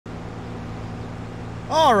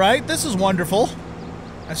All right, this is wonderful.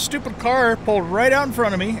 A stupid car pulled right out in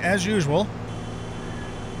front of me, as usual.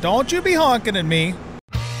 Don't you be honking at me.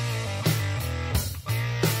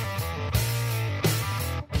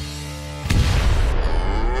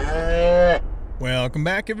 Welcome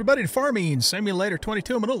back, everybody, to Farming Simulator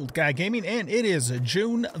 22. I'm an old guy gaming, and it is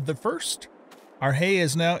June the 1st. Our hay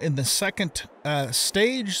is now in the second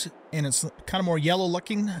stage, and it's kind of more yellow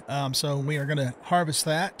looking, so we are going to harvest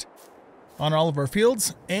that on all of our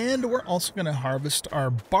fields, and we're also going to harvest our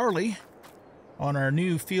barley on our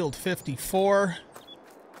new field 54,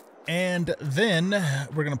 and then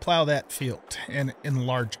we're going to plow that field and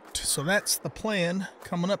enlarge it. So that's the plan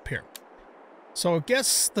coming up here. So I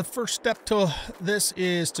guess the first step to this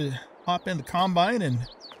is to hop in the combine and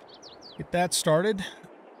get that started.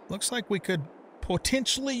 Looks like we could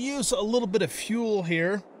potentially use a little bit of fuel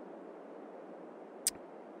here.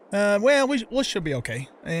 Well, we should be okay.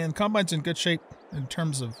 And combine's in good shape in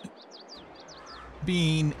terms of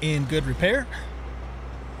being in good repair.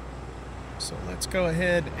 So let's go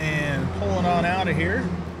ahead and pull it on out of here.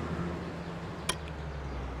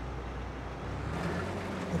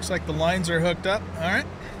 Looks like the lines are hooked up. All right.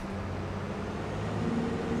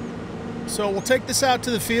 So we'll take this out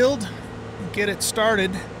to the field, get it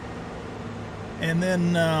started, and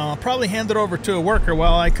then I'll probably hand it over to a worker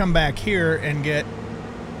while I come back here and get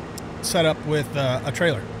set up with a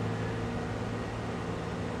trailer.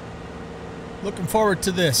 Looking forward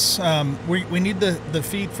to this. We need the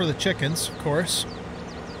feed for the chickens, of course.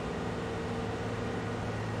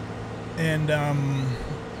 And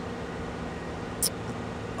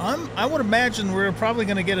I would imagine we're probably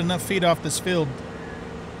going to get enough feed off this field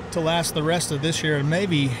to last the rest of this year, and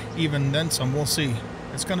maybe even then some. We'll see.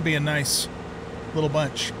 It's going to be a nice little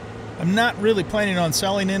bunch. I'm not really planning on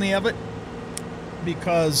selling any of it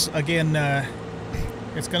because, again,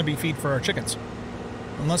 it's going to be feed for our chickens.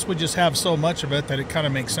 Unless we just have so much of it that it kind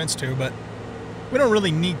of makes sense to, but we don't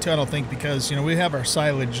really need to, I don't think, because, you know, we have our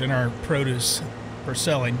silage and our produce for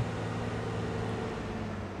selling.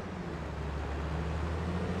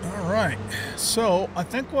 Alright, so I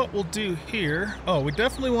think what we'll do here, we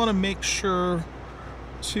definitely want to make sure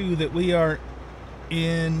too that we are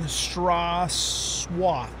in straw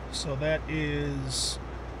swath. So that is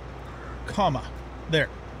comma there.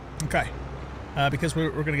 Okay, because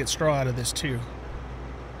we're going to get straw out of this too.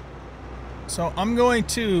 So I'm going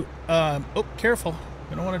to oh, careful,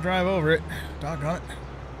 I don't want to drive over it. Doggone it.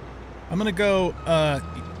 I'm going to go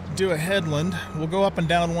do a headland. We'll go up and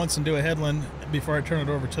down once and do a headland before I turn it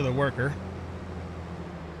over to the worker.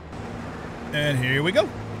 And here we go.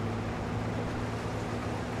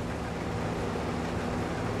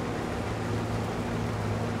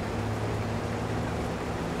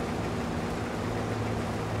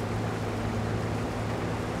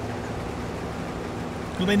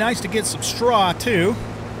 It'll be nice to get some straw too,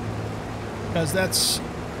 because that's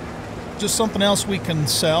just something else we can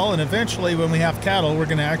sell, and eventually when we have cattle we're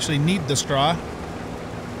going to actually need the straw.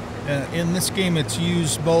 In this game it's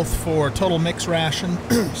used both for total mix ration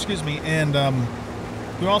excuse me, and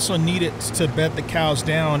we also need it to bed the cows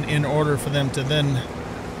down in order for them to then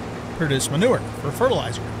produce manure for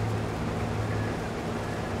fertilizer.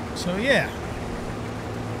 So yeah,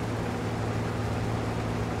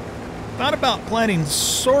 thought about planting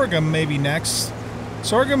sorghum maybe next.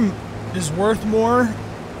 Sorghum is worth more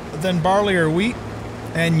than barley or wheat,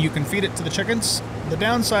 and you can feed it to the chickens. The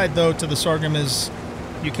downside though to the sorghum is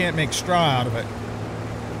you can't make straw out of it.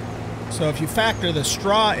 So if you factor the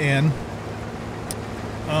straw in,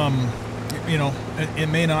 you know, it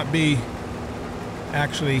may not be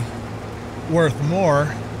actually worth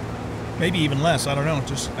more, maybe even less, I don't know.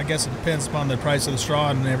 Just, I guess it depends upon the price of the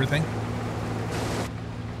straw and everything.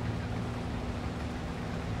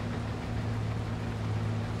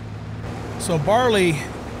 So barley,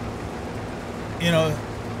 you know,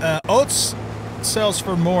 oats sells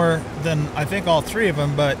for more than I think all three of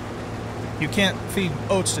them, but you can't feed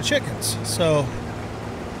oats to chickens. So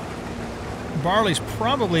barley's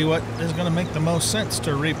probably what is going to make the most sense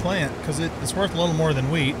to replant, because it's worth a little more than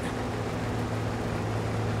wheat.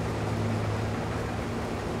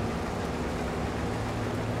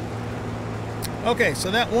 Okay, so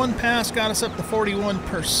that one pass got us up to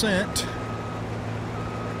 41%.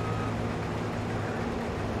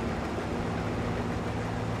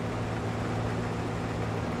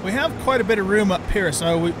 We have quite a bit of room up here,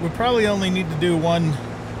 so we probably only need to do one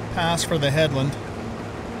pass for the headland.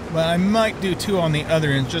 But I might do two on the other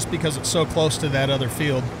end just because it's so close to that other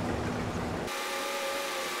field.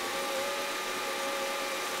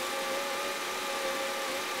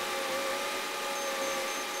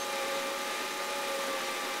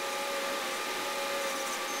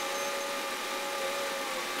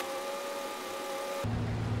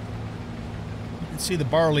 see the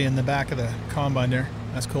barley in the back of the combine there.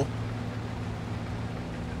 That's cool.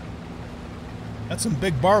 That's some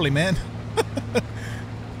big barley, man.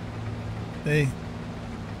 They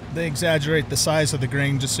exaggerate the size of the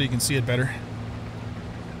grain just so you can see it better.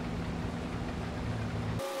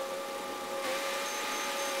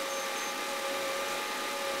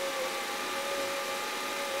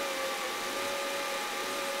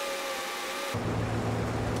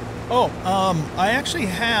 I actually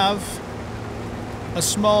have a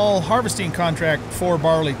small harvesting contract for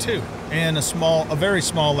barley too, and a very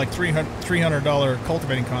small, like $300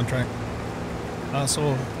 cultivating contract.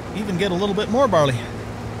 So even get a little bit more barley.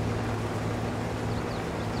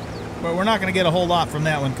 But we're not going to get a whole lot from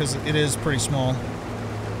that one because it is pretty small.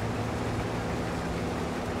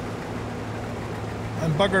 I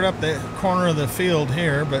buggered up the corner of the field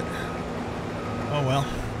here, but oh well.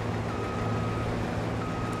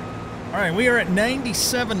 Alright, we are at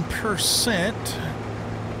 97%.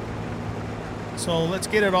 So let's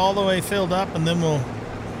get it all the way filled up and then we'll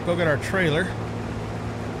go get our trailer.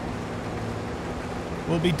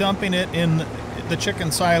 We'll be dumping it in the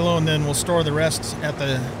chicken silo and then we'll store the rest at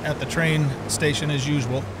the train station as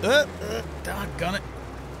usual. Doggone it.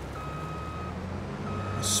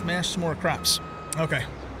 Smash some more crops. Okay.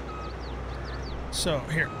 So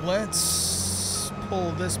here, let's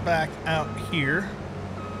pull this back out here.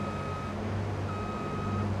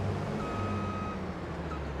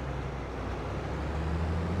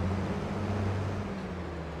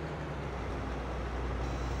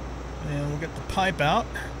 And we'll get the pipe out.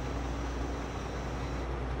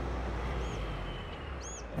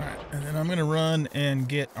 Alright, and then I'm going to run and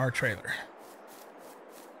get our trailer.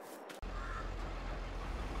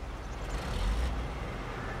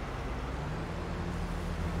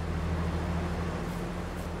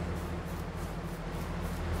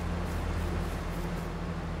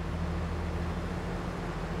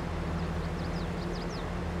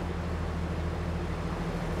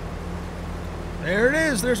 There it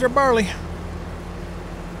is. There's our barley.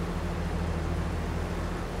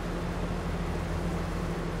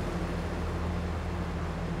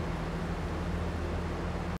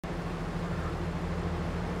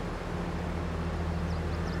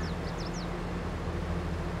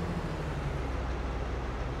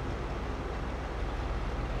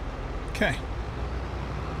 Okay.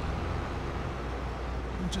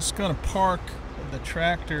 I'm just going to park the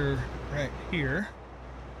tractor right here.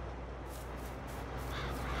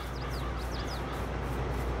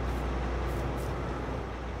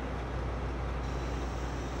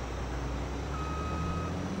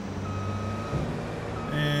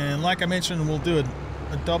 Like I mentioned, we'll do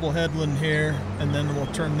a double headland here, and then we'll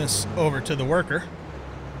turn this over to the worker.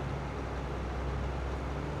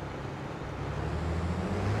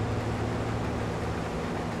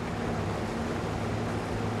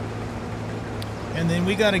 And then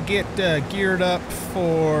we got to get geared up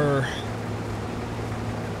for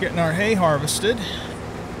getting our hay harvested.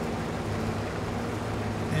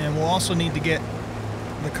 And we'll also need to get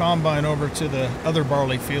the combine over to the other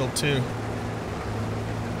barley field too.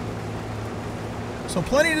 So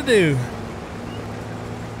plenty to do.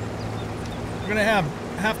 We're gonna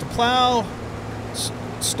have to plow,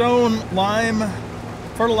 stone, lime,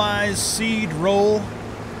 fertilize, seed, roll.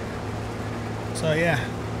 So yeah,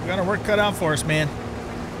 we got our work cut out for us, man.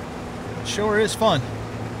 It sure is fun.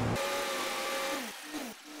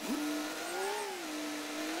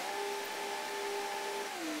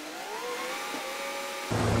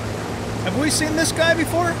 Have we seen this guy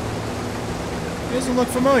before? He doesn't look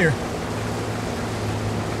familiar.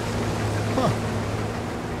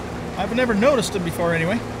 I've never noticed him before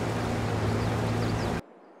anyway.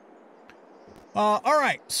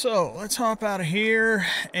 Alright, so let's hop out of here,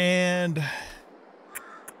 and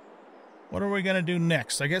what are we going to do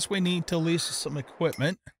next? I guess we need to lease some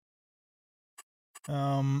equipment.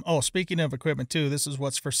 Oh, speaking of equipment too, this is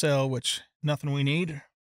what's for sale, which nothing we need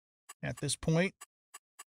at this point.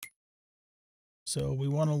 So we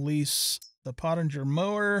want to lease the Pottinger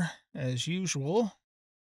mower as usual.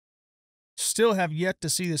 Still have yet to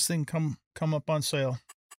see this thing come up on sale.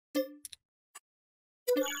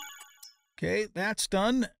 Okay, that's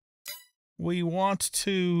done. We want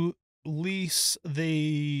to lease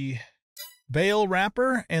the bale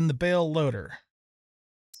wrapper and the bale loader.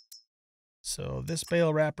 So this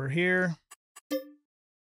bale wrapper here.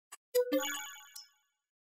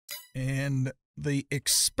 And the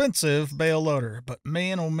expensive bale loader. But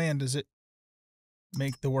man, oh man, does it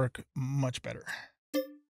make the work much better.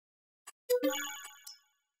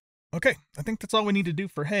 Okay, I think that's all we need to do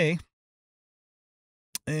for hay.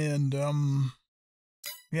 And,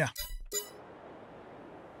 yeah.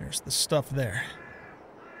 There's the stuff there.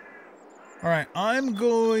 All right, I'm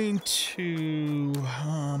going to,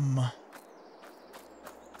 I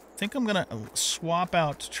think I'm gonna swap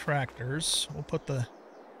out tractors. We'll put the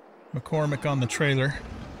McCormick on the trailer.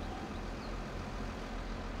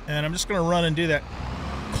 And I'm just gonna run and do that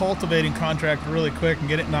cultivating contract really quick and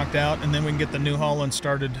get it knocked out, and then we can get the New Holland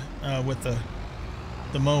started with the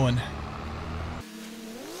mowing.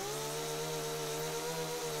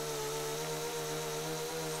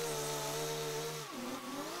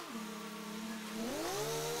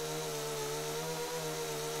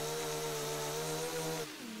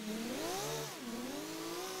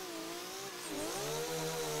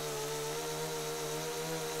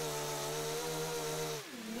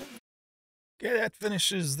 Okay, that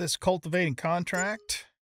finishes this cultivating contract.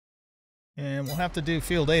 And we'll have to do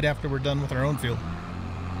field 8 after we're done with our own field.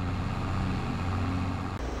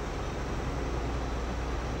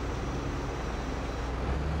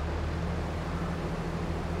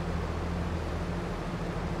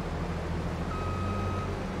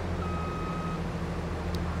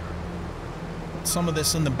 Put some of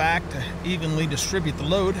this in the back to evenly distribute the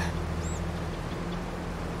load.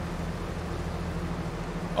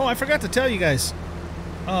 Oh, I forgot to tell you guys.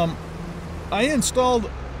 I installed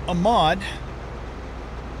a mod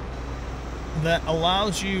that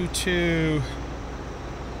allows you to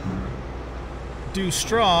do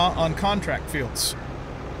straw on contract fields.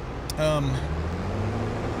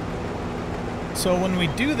 So when we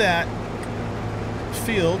do that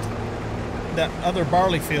field, that other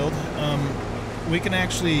barley field, we can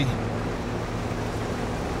actually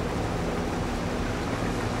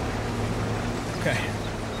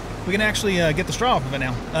we can actually get the straw off of it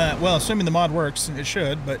now. Well, assuming the mod works, it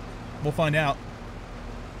should, but we'll find out.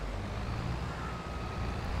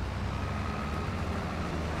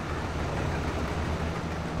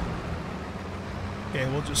 Okay,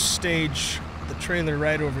 we'll just stage the trailer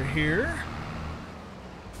right over here.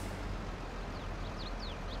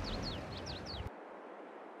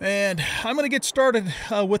 And I'm going to get started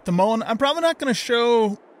with the mowing. I'm probably not going to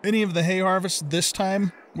show any of the hay harvest this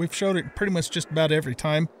time. We've showed it pretty much just about every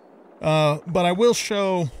time. But I will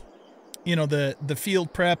show, you know, the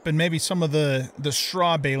field prep and maybe some of the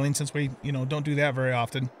straw baling, since we, you know, don't do that very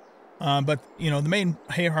often. But, you know, the main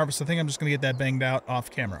hay harvest, I think I'm just going to get that banged out off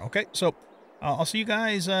camera. Okay, so I'll see you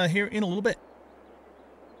guys here in a little bit.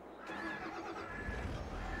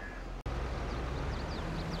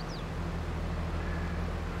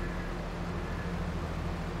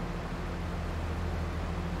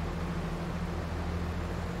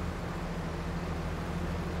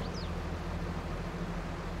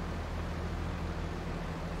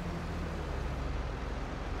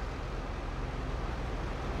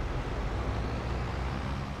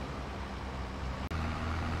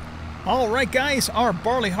 All right, guys, our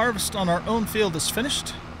barley harvest on our own field is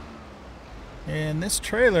finished. And this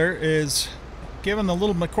trailer is giving the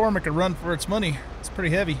little McCormick a run for its money. It's pretty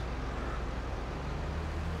heavy.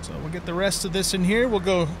 So we'll get the rest of this in here. We'll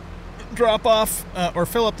go drop off or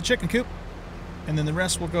fill up the chicken coop. And then the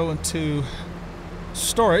rest will go into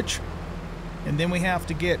storage. And then we have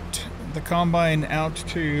to get the combine out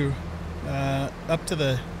to up to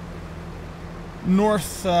the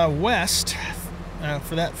northwest.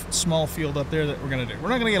 For that small field up there that we're going to do. We're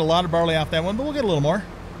not going to get a lot of barley off that one, but we'll get a little more.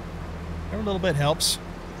 Every little bit helps.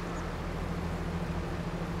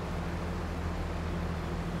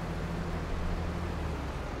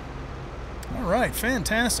 All right,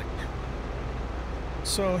 fantastic.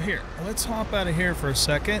 So here, let's hop out of here for a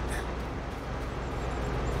second.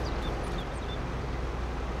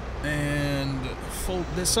 And fold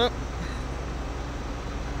this up.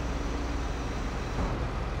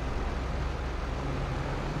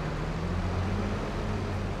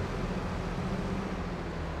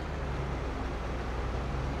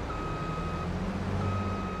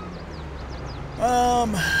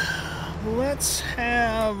 Let's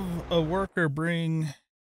have a worker bring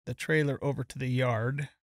the trailer over to the yard.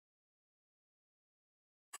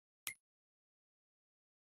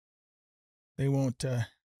 They won't,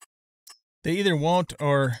 they either won't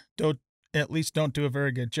or don't, at least don't do a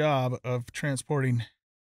very good job of transporting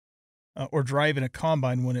or driving a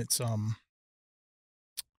combine when it's,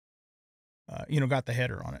 you know, got the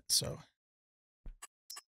header on it, so.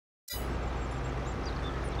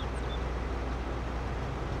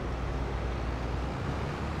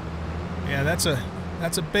 Yeah, that's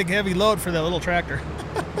a big heavy load for that little tractor.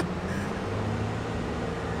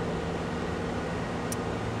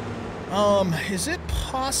 Is it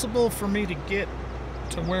possible for me to get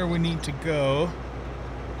to where we need to go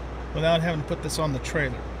without having to put this on the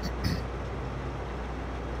trailer?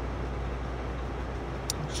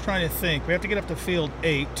 I'm just trying to think. We have to get up to field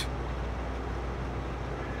 8.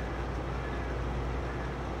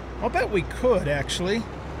 I'll bet we could, actually.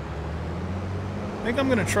 I think I'm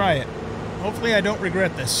going to try it. Hopefully I don't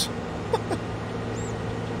regret this.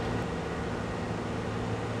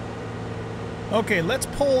 Okay, let's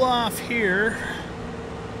pull off here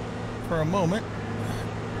for a moment.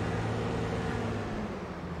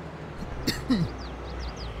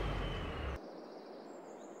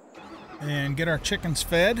 And get our chickens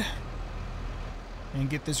fed. And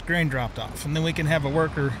get this grain dropped off. And then we can have a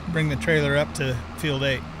worker bring the trailer up to field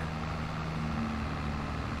 8.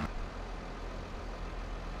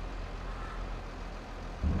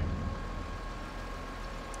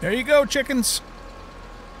 There you go, chickens.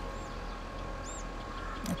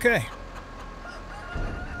 Okay.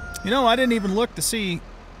 You know, I didn't even look to see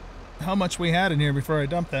how much we had in here before I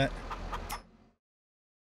dumped that.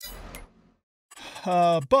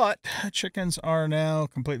 But chickens are now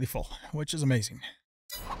completely full, which is amazing.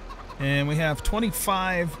 And we have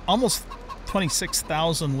 25, almost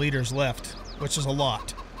 26,000 liters left, which is a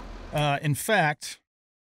lot. In fact,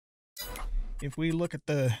 if we look at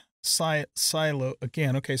the silo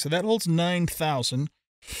again, okay, so that holds 9,000.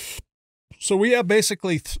 So we have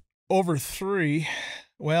basically over 3.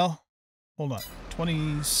 Well, hold on,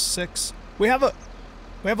 26. We have a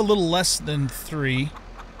little less than 3.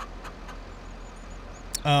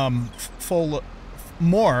 Full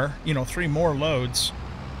more, you know, 3 more loads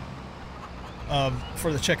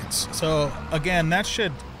for the chickens. So again, that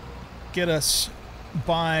should get us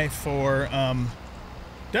by for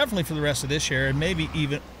definitely for the rest of this year, and maybe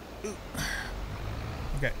even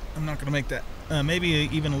okay, I'm not gonna make that, maybe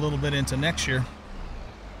even a little bit into next year.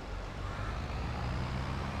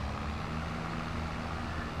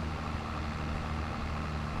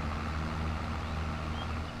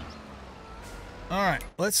 Alright,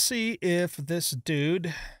 let's see if this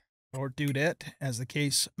dude, or dudette, as the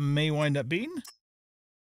case may wind up being,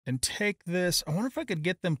 and take this. I wonder if I could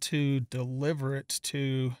get them to deliver it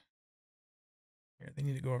to... Here, they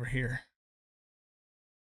need to go over here.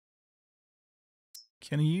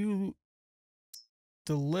 Can you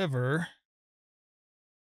deliver...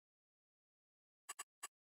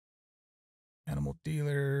 Animal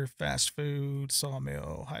dealer, fast food,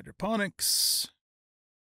 sawmill, hydroponics...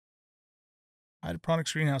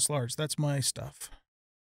 Hydroponics greenhouse large. That's my stuff.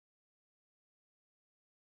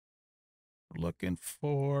 We're looking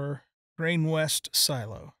for Grain West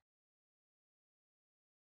silo.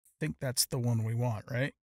 I think that's the one we want,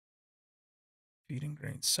 right? Feeding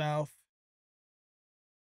grain south.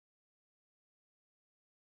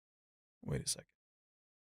 Wait a second.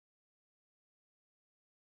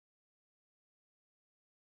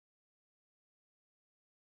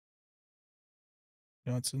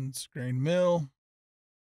 Johnson's grain mill.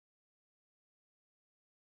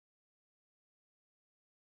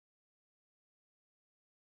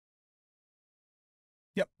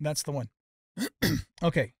 Yep, that's the one.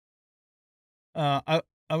 Okay. I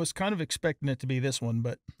was kind of expecting it to be this one,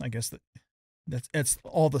 but I guess it's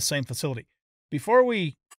all the same facility. Before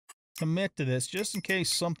we commit to this, just in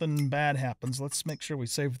case something bad happens, let's make sure we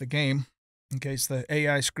save the game in case the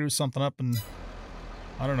AI screws something up and,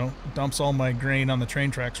 I don't know, dumps all my grain on the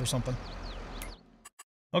train tracks or something.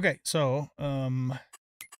 Okay, so,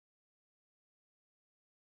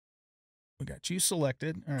 we got you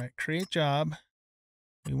selected. All right, create job.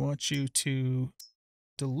 We want you to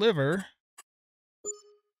deliver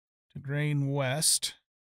to Grain West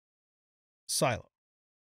silo.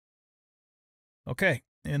 Okay,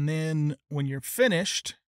 and then when you're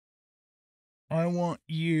finished, I want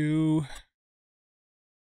you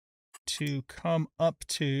to come up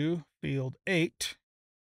to field 8,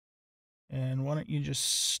 and why don't you just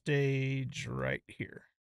stage right here?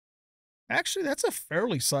 Actually, that's a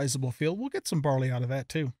fairly sizable field. We'll get some barley out of that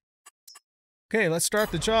too. Okay, let's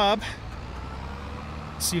start the job.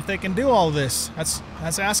 See if they can do all of this. That's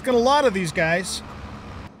asking a lot of these guys,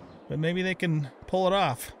 but maybe they can pull it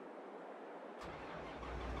off.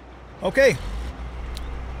 Okay,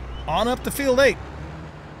 on up to field 8.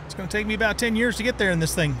 It's going to take me about 10 years to get there in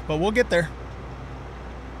this thing, but we'll get there.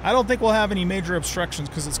 I don't think we'll have any major obstructions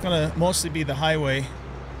because it's going to mostly be the highway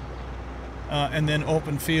and then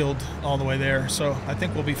open field all the way there, so I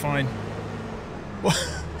think we'll be fine.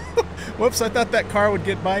 Whoops, I thought that car would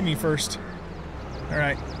get by me first. All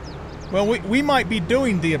right. Well, we might be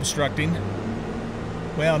doing the obstructing.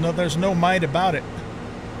 Well, no, there's no might about it.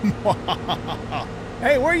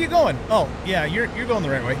 Hey, where are you going? Oh, yeah, you're going the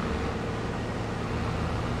right way.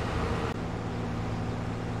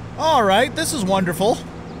 All right, this is wonderful.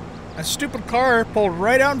 A stupid car pulled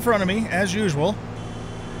right out in front of me, as usual.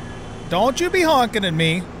 Don't you be honking at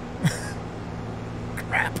me.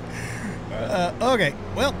 Crap. Okay,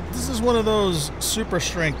 well, this is one of those super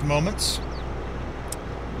strength moments.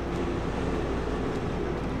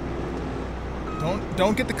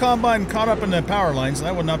 Don't get the combine caught up in the power lines.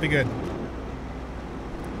 That would not be good.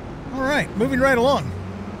 All right, moving right along.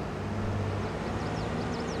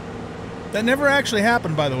 That never actually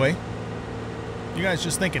happened, by the way. You guys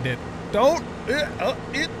just think it did. Don't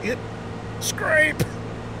it scrape.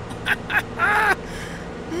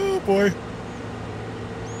 Oh boy.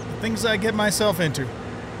 The things I get myself into.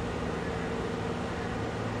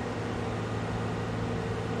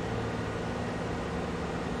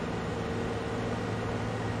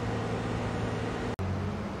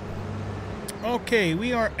 Okay,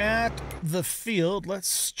 we are at the field.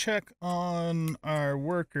 Let's check on our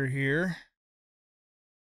worker here.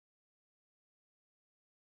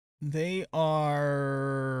 They are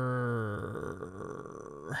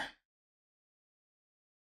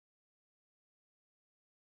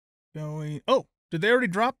going... Oh, did they already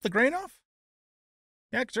drop the grain off?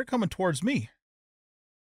 Yeah, because they're coming towards me.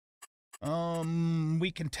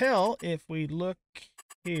 We can tell if we look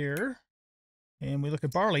here. And we look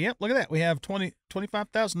at barley. Yep, look at that. We have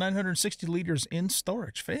 25,960 liters in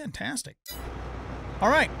storage. Fantastic. All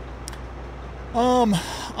right.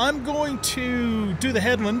 I'm going to do the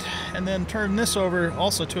headland and then turn this over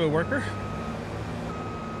also to a worker.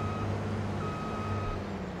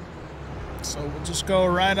 So we'll just go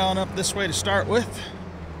right on up this way to start with.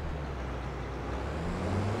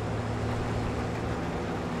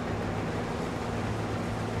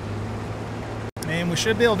 And we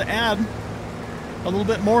should be able to add a little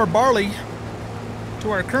bit more barley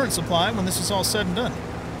to our current supply when this is all said and done.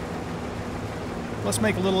 Let's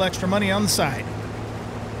make a little extra money on the side.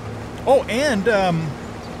 Oh, and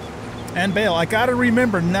bale. I gotta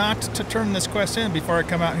remember not to turn this quest in before I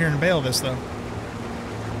come out here and bale this, though.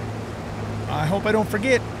 I hope I don't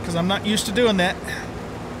forget, because I'm not used to doing that.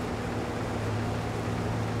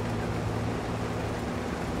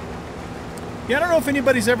 Yeah, I don't know if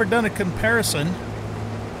anybody's ever done a comparison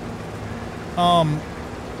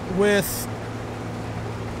with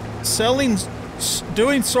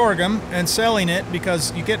doing sorghum and selling it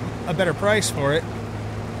because you get a better price for it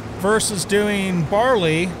versus doing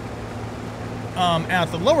barley at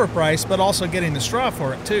the lower price but also getting the straw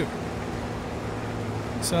for it too.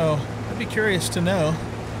 So I'd be curious to know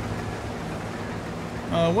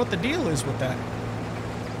what the deal is with that.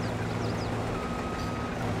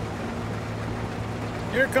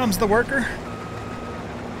 Here comes the worker.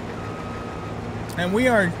 And we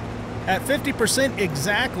are at 50%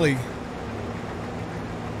 exactly.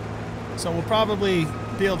 So we'll probably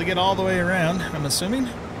be able to get all the way around, I'm assuming,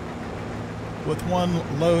 with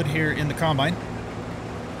one load here in the combine.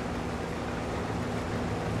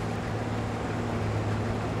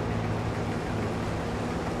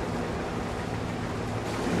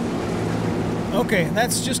 Okay,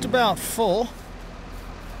 that's just about full.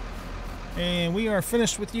 And we are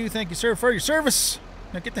finished with you. Thank you, sir, for your service.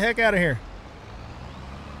 Now get the heck out of here.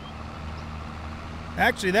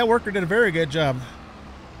 Actually, that worker did a very good job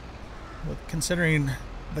with considering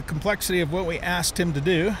the complexity of what we asked him to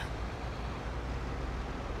do.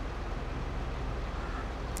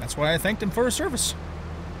 That's why I thanked him for his service.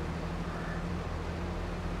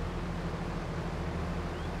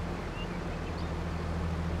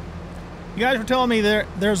 You guys were telling me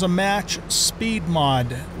there's a match speed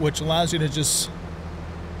mod which allows you to just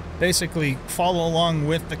basically follow along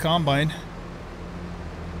with the combine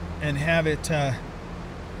and have it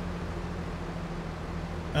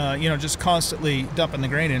you know, just constantly dumping the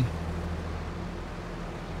grain in.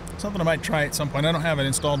 Something I might try at some point. I don't have it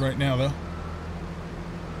installed right now, though.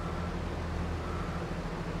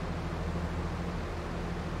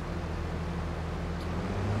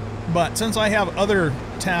 But since I have other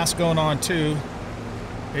tasks going on too,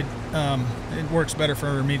 it works better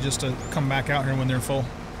for me just to come back out here when they're full.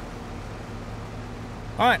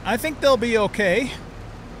 All right, I think they'll be okay.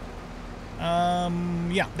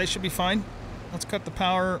 Yeah, they should be fine. Let's cut the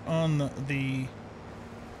power on the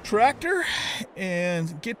tractor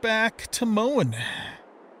and get back to mowing.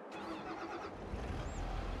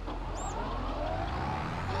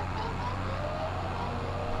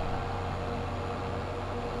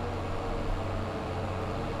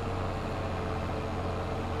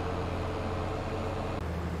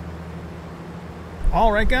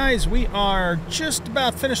 All right, guys, we are just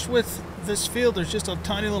about finished with this field. There's just a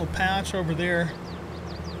tiny little patch over there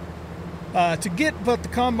to get, but the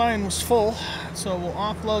combine was full, so we'll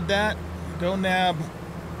offload that, go nab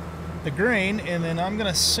the grain, and then I'm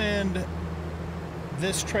gonna send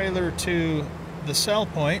this trailer to the sell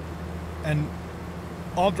point and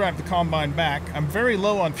I'll drive the combine back. I'm very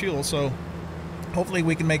low on fuel, so Hopefully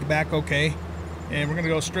we can make it back okay. And we're going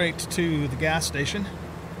to go straight to the gas station.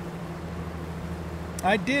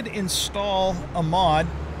 I did install a mod.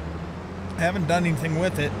 I haven't done anything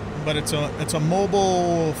with it, but it's a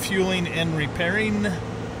mobile fueling and repairing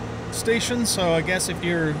station. So I guess if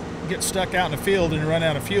you get stuck out in the field and you run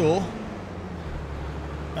out of fuel,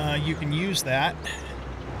 you can use that.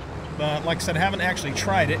 But like I said, I haven't actually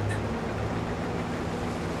tried it.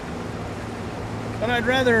 But I'd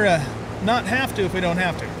rather not have to if we don't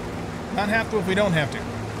have to. Not have to if we don't have to.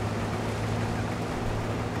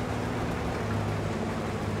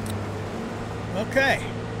 Okay.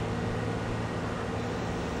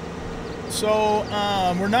 So,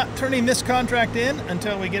 we're not turning this contract in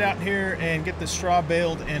until we get out here and get the straw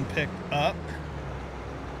baled and picked up.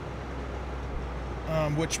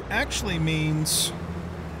 Which actually means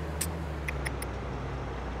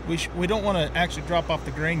we don't want to actually drop off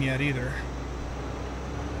the grain yet either.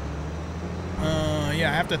 Yeah,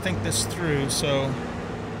 I have to think this through, so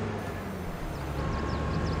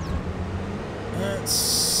let's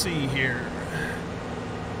see here.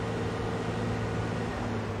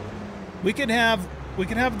 We could have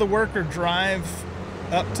the worker drive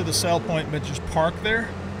up to the sell point, but just park there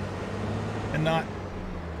and not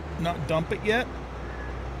dump it yet.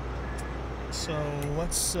 So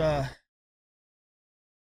let's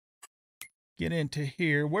get into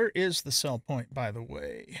here. Where is the sell point, by the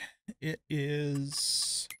way? It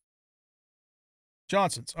is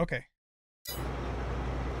Johnson's. Okay.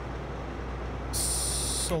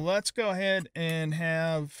 So let's go ahead and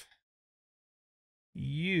have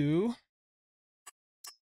you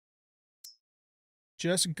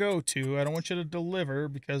just go to. I don't want you to deliver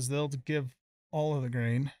because they'll give all of the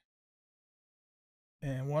grain.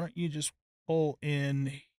 And why don't you just pull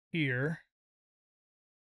in here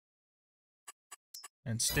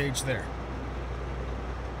and stage there.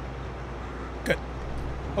 Good.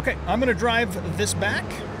 Okay, I'm going to drive this back,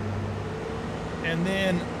 and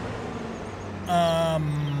then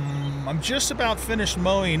I'm just about finished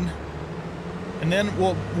mowing, and then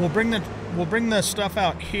we'll bring the stuff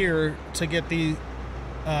out here to get the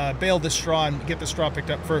bale the straw and get the straw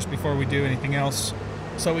picked up first before we do anything else,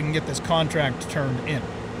 so we can get this contract turned in.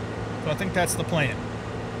 So I think that's the plan.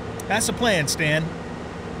 That's the plan, Stan.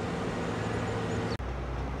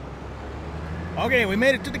 Okay, we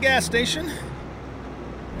made it to the gas station.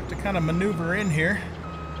 We have to kind of maneuver in here.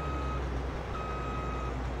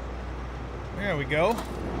 There we go.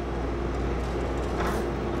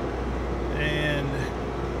 And,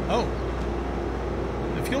 oh,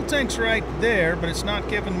 the fuel tank's right there, but it's not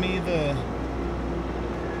giving me the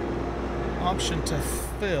option to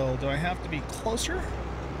fill. Do I have to be closer?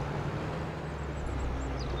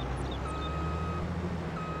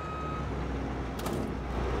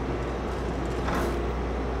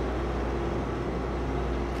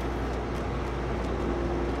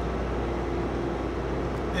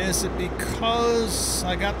 Is it because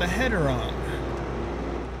I got the header on?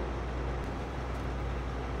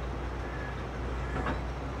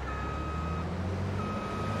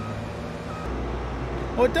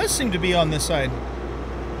 Oh, it does seem to be on this side.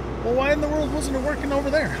 Well, why in the world wasn't it working over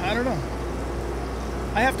there? I don't know.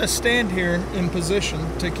 I have to stand here in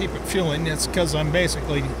position to keep it fueling. It's because I'm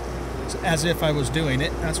basically as if I was doing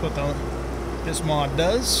it. That's what this mod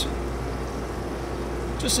does.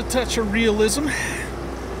 Just a touch of realism.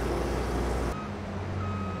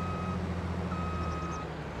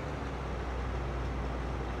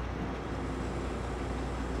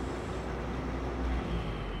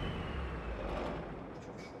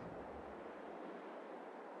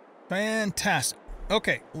 Fantastic.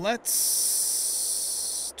 Okay,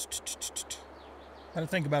 let's gotta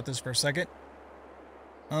think about this for a second.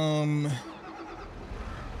 I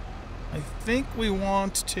think we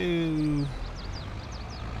want to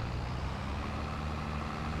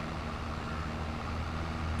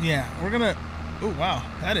we're gonna oh wow,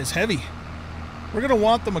 that is heavy. We're gonna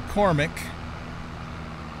want the McCormick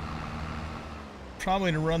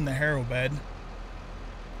probably to run the harrow bed.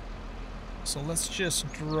 So let's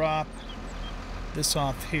just drop this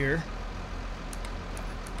off here.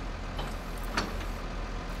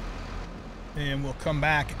 And we'll come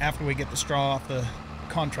back after we get the straw off the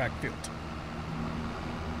contract field.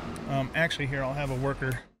 Actually, here I'll have a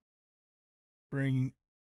worker bring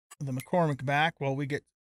the McCormick back while we get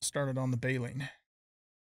started on the baling.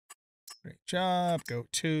 Great job. Go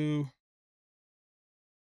to.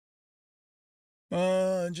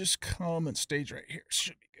 Just come and stage right here.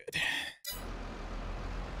 Should be good.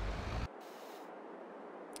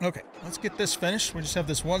 Okay, let's get this finished. We just have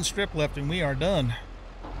this one strip left and we are done.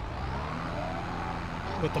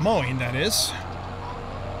 With the mowing, that is.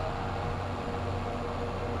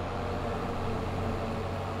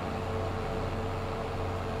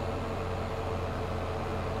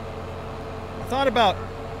 thought about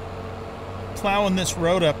plowing this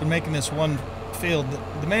road up and making this one field.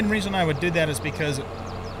 The main reason I would do that is because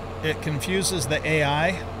it confuses the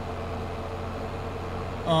AI.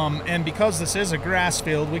 And because this is a grass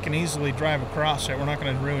field, we can easily drive across it. We're not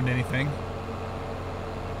going to ruin anything.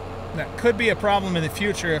 That could be a problem in the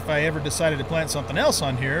future if I ever decided to plant something else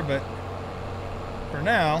on here, but for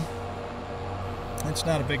now, it's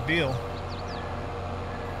not a big deal.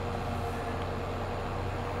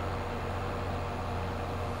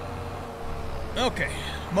 Okay,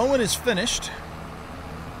 mowing is finished.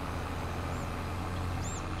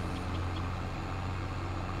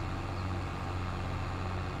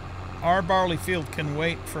 Our barley field can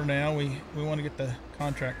wait for now. We want to get the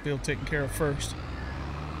contract field taken care of first.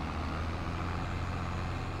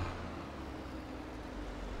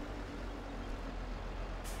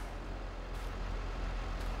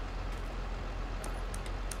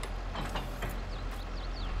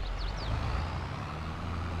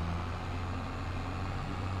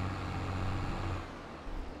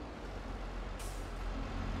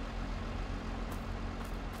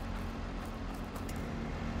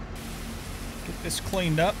 This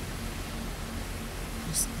cleaned up.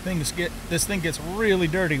 This thing gets really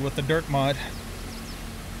dirty with the dirt mod,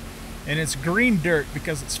 and it's green dirt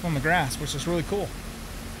because it's from the grass, which is really cool.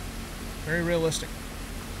 Very realistic.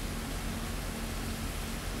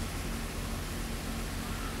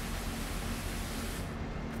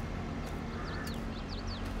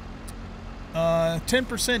 Uh,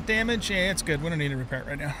 10% damage. Yeah, it's good. We don't need to repair it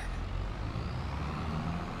right now.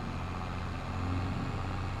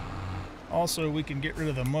 Also, we can get rid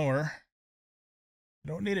of the mower. I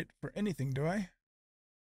don't need it for anything, do I?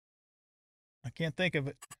 I can't think of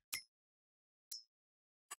it.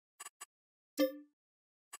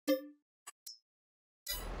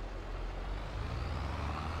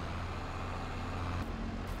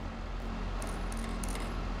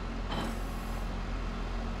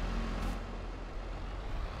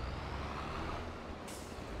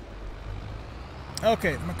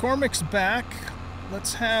 Okay, McCormick's back.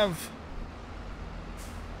 Let's have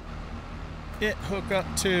it hook up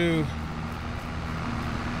to...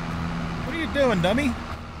 What are you doing, dummy?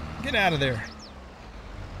 Get out of there.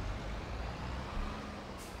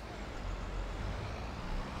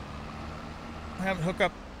 Have it hook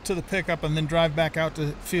up to the pickup and then drive back out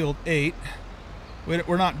to field 8.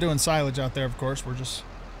 We're not doing silage out there, of course. We're just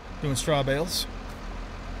doing straw bales.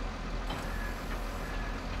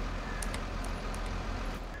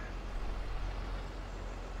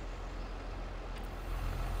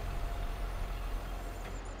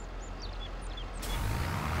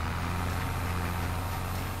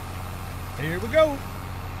 Here we go.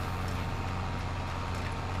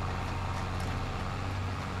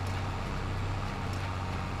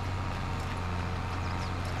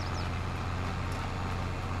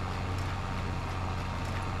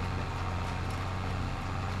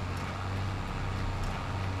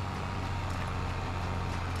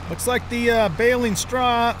 Looks like the baling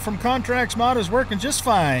straw from Contracts mod is working just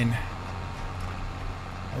fine.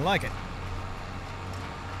 I like it.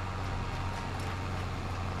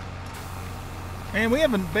 And we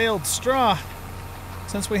haven't baled straw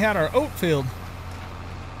since we had our oat field.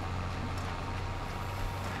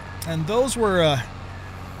 And those were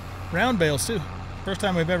round bales too. First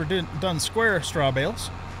time we've ever done square straw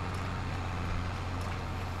bales.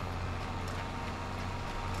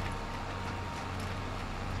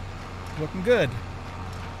 Looking good.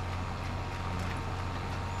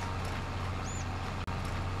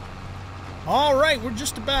 All right, we're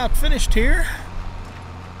just about finished here.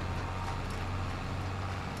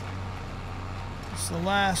 It's the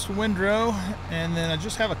last windrow, and then I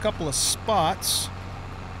just have a couple of spots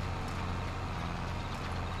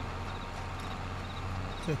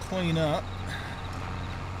to clean up.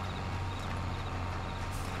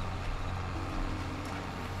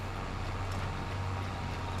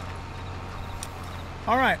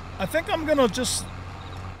 All right, I think I'm gonna just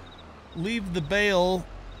leave the bale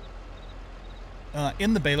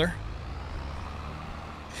in the baler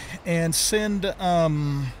and send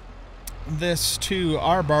this to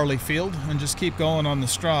our barley field and just keep going on the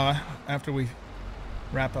straw after we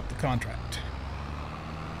wrap up the contract.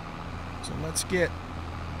 So let's get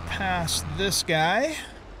past this guy.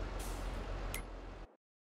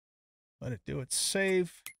 Let it do its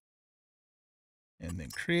save. And then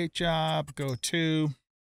create job, go to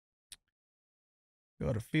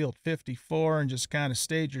field 54 and just kind of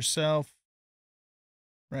stage yourself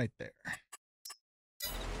right there.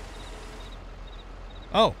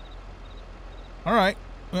 Oh. All right.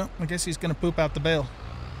 Well, I guess he's going to poop out the bale.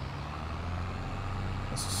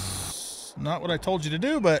 Let's Not what I told you to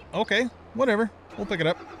do, but okay, whatever. We'll pick it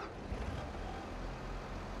up.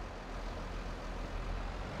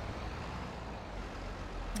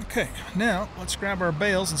 Okay, now let's grab our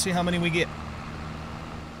bales and see how many we get.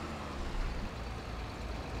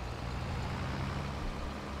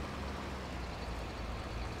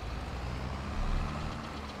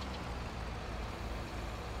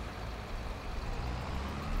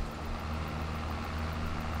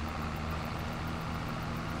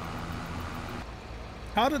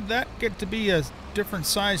 How did that get to be a different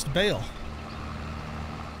sized bale?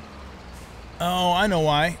 Oh, I know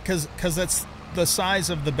why. Because that's the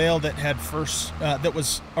size of the bale that had first, that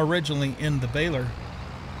was originally in the baler.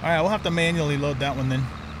 All right, we'll have to manually load that one then.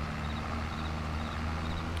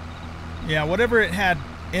 Yeah, whatever it had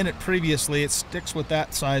in it previously, it sticks with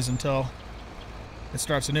that size until it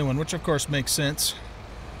starts a new one, which of course makes sense.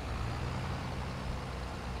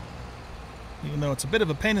 Even though it's a bit of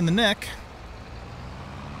a pain in the neck.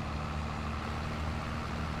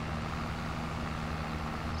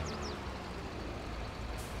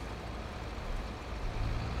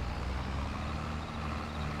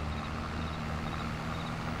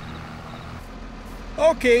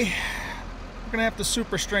 Okay, we're gonna have to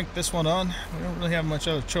super strength this one on. We don't really have much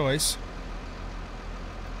other choice.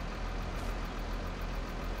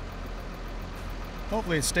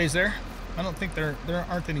 Hopefully it stays there. I don't think there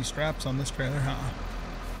aren't any straps on this trailer, huh?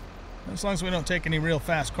 As long as we don't take any real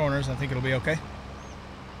fast corners, I think it'll be okay.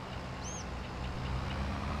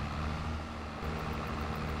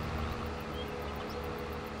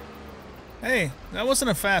 Hey, that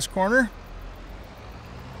wasn't a fast corner.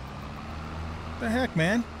 What the heck,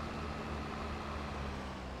 man?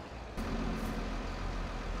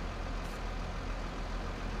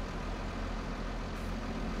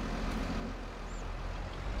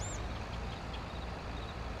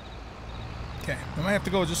 Okay, I might have to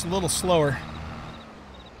go just a little slower.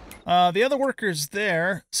 The other worker's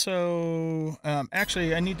there, so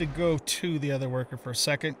actually I need to go to the other worker for a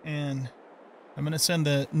second, and I'm going to send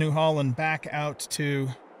the New Holland back out to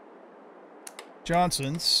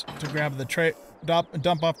Johnson's to grab the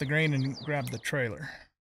dump off the grain and grab the trailer.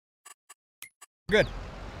 Good.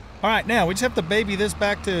 All right, now we just have to baby this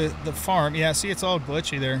back to the farm. Yeah, see, it's all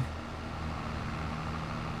glitchy there.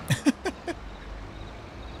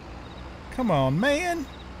 Come on, man.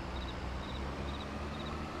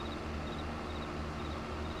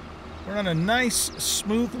 We're on a nice,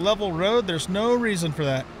 smooth, level road. There's no reason for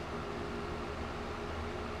that.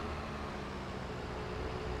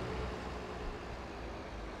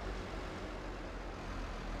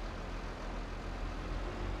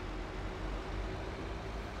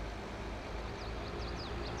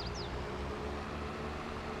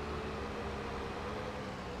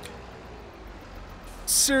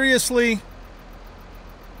 Seriously?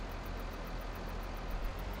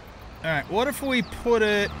 Alright, what if we put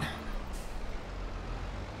it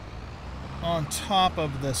on top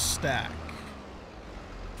of the stack?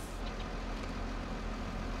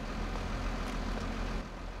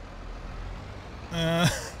 I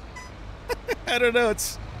don't know,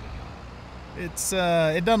 it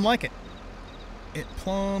doesn't like it. It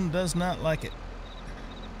plumb does not like it.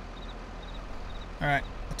 Alright,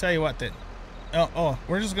 I'll tell you what then. Oh,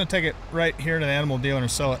 we're just going to take it right here to the animal dealer and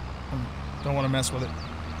sell it. Don't want to mess with it.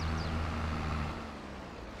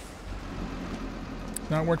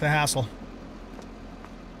 Not worth the hassle.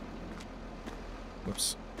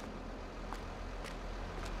 Whoops.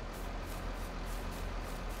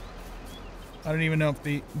 I don't even know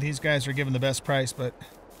if these guys are giving the best price, but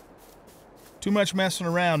too much messing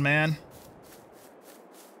around, man.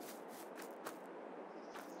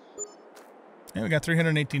 Yeah, we got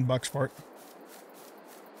 318 bucks for it.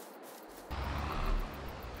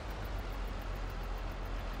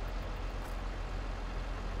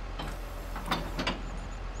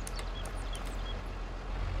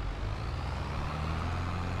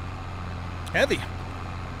 Heavy.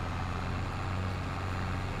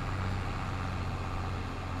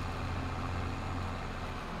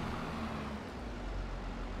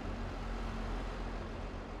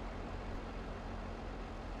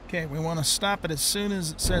 Okay, we want to stop it as soon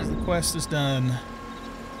as it says the quest is done.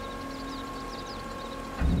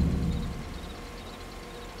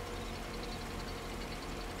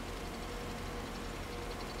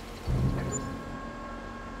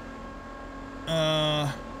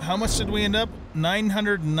 How much did we end up?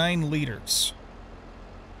 909 liters.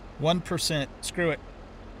 1%. Screw it.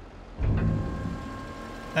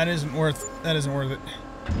 That isn't worth it.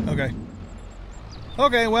 Okay.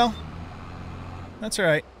 Okay, well. That's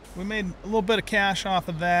alright. We made a little bit of cash off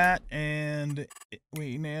of that, and And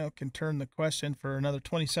we now can turn the quest in for another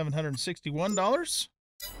 $2,761.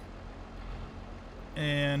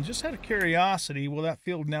 And just out of curiosity, will that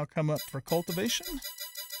field now come up for cultivation?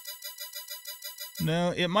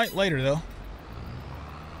 No, it might later, though.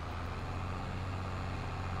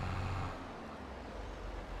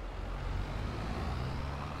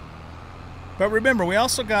 But remember, we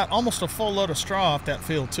also got almost a full load of straw off that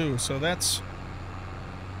field, too, so that's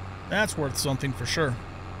worth something for sure.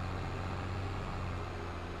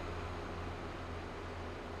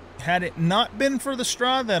 Had it not been for the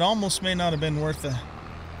straw, that almost may not have been worth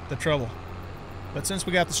the trouble. But since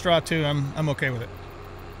we got the straw too, I'm okay with it.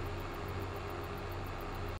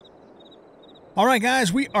 All right,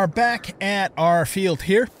 guys, we are back at our field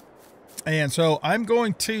here. And so I'm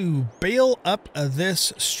going to bale up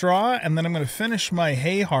this straw, and then I'm going to finish my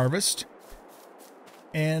hay harvest.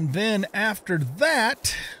 And then after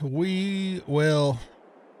that, we will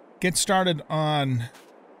get started on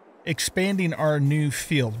expanding our new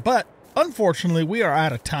field. But unfortunately, we are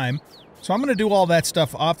out of time. So I'm going to do all that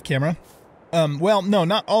stuff off camera. Well, no,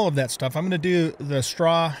 not all of that stuff. I'm going to do the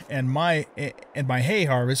straw and my hay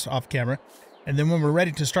harvest off camera. And then when we're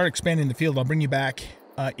ready to start expanding the field, I'll bring you back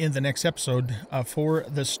in the next episode for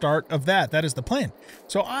the start of that. That is the plan.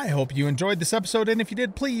 So I hope you enjoyed this episode. And if you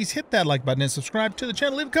did, please hit that like button and subscribe to the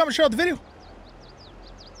channel. Leave a comment, share out the video.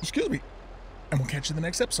 Excuse me. And we'll catch you in the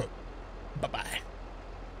next episode. Bye-bye.